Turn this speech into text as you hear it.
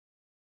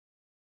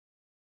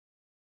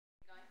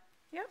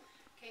Yep.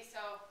 Okay, so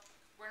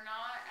we're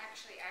not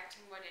actually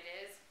acting what it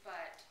is,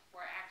 but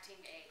we're acting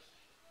a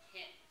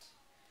hint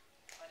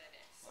what it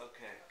is.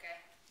 Okay. Okay?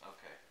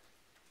 Okay.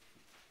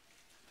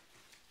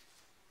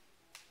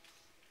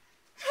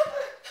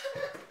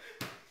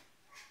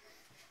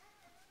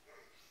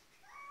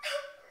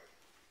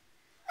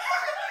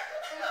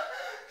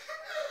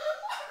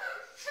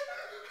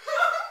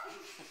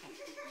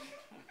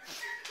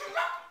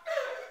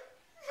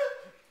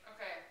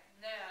 Okay,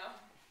 now.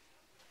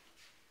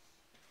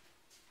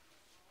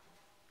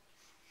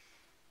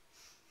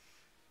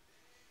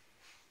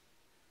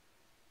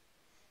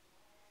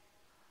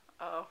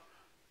 Oh.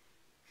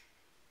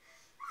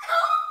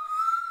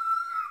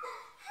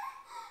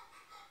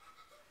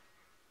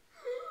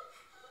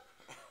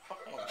 Oh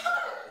no.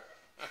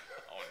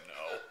 Oh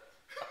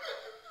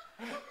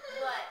no.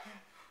 What?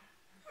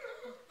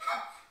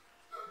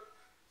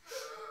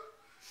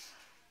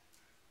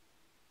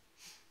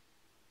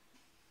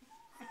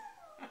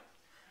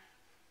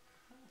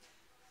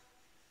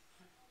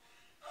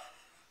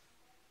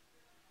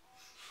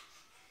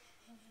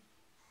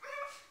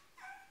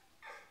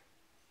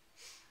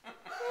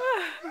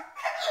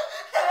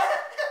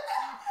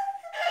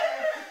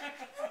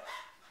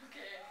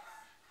 Okay.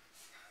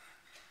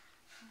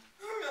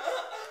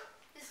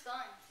 It's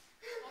gone.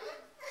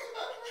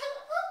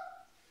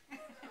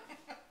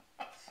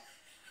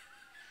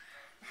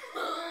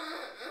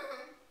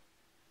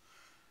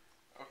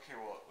 Okay,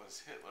 well, it was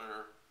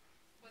Hitler,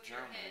 What's your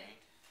Germany. hint?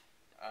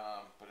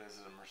 But is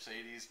it a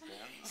Mercedes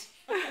Benz?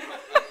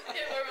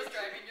 Hitler was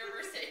driving your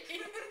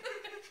Mercedes.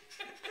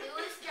 Who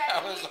was I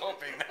driving was it?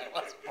 hoping that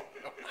was one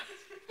of them.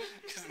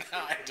 Because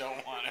now I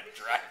don't want to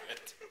drive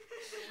it.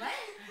 What?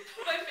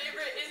 My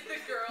favorite is the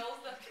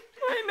girls.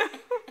 I know.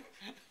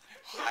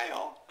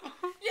 Heil.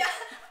 Yeah.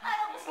 I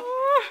don't see.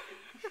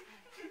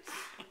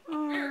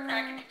 We were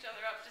cracking each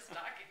other up just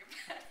talking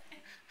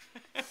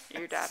about it.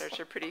 Your daughters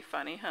are pretty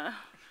funny, huh?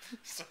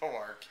 So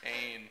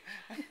arcane.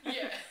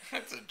 Yeah.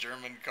 It's a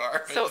German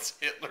car, but So- it's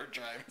Hitler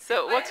driving.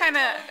 So what kind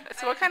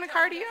of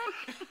car do you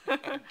own?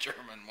 A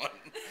German one.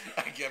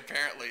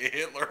 Apparently a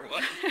Hitler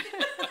one.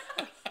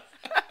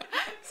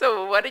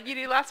 So what did you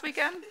do last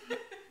weekend?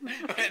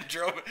 And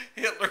drove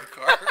Hitler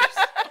cars.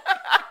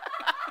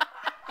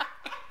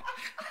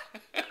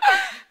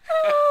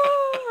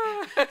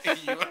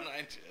 You and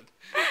I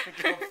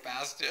did. Go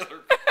fast Hitler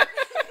cars.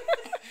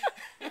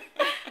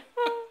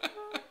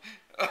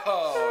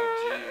 Oh,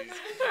 jeez.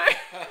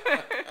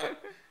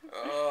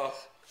 Oh.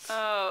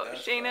 Oh,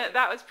 That's Shayna, funny.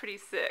 that was pretty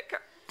sick.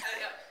 I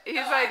His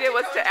know. idea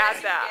was to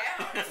add Driving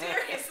that. down.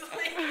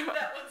 Seriously,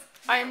 that was.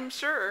 I'm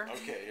sure.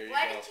 Okay, here you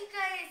Why go. did you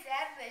guys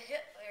add the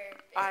Hitler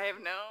thing? I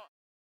have no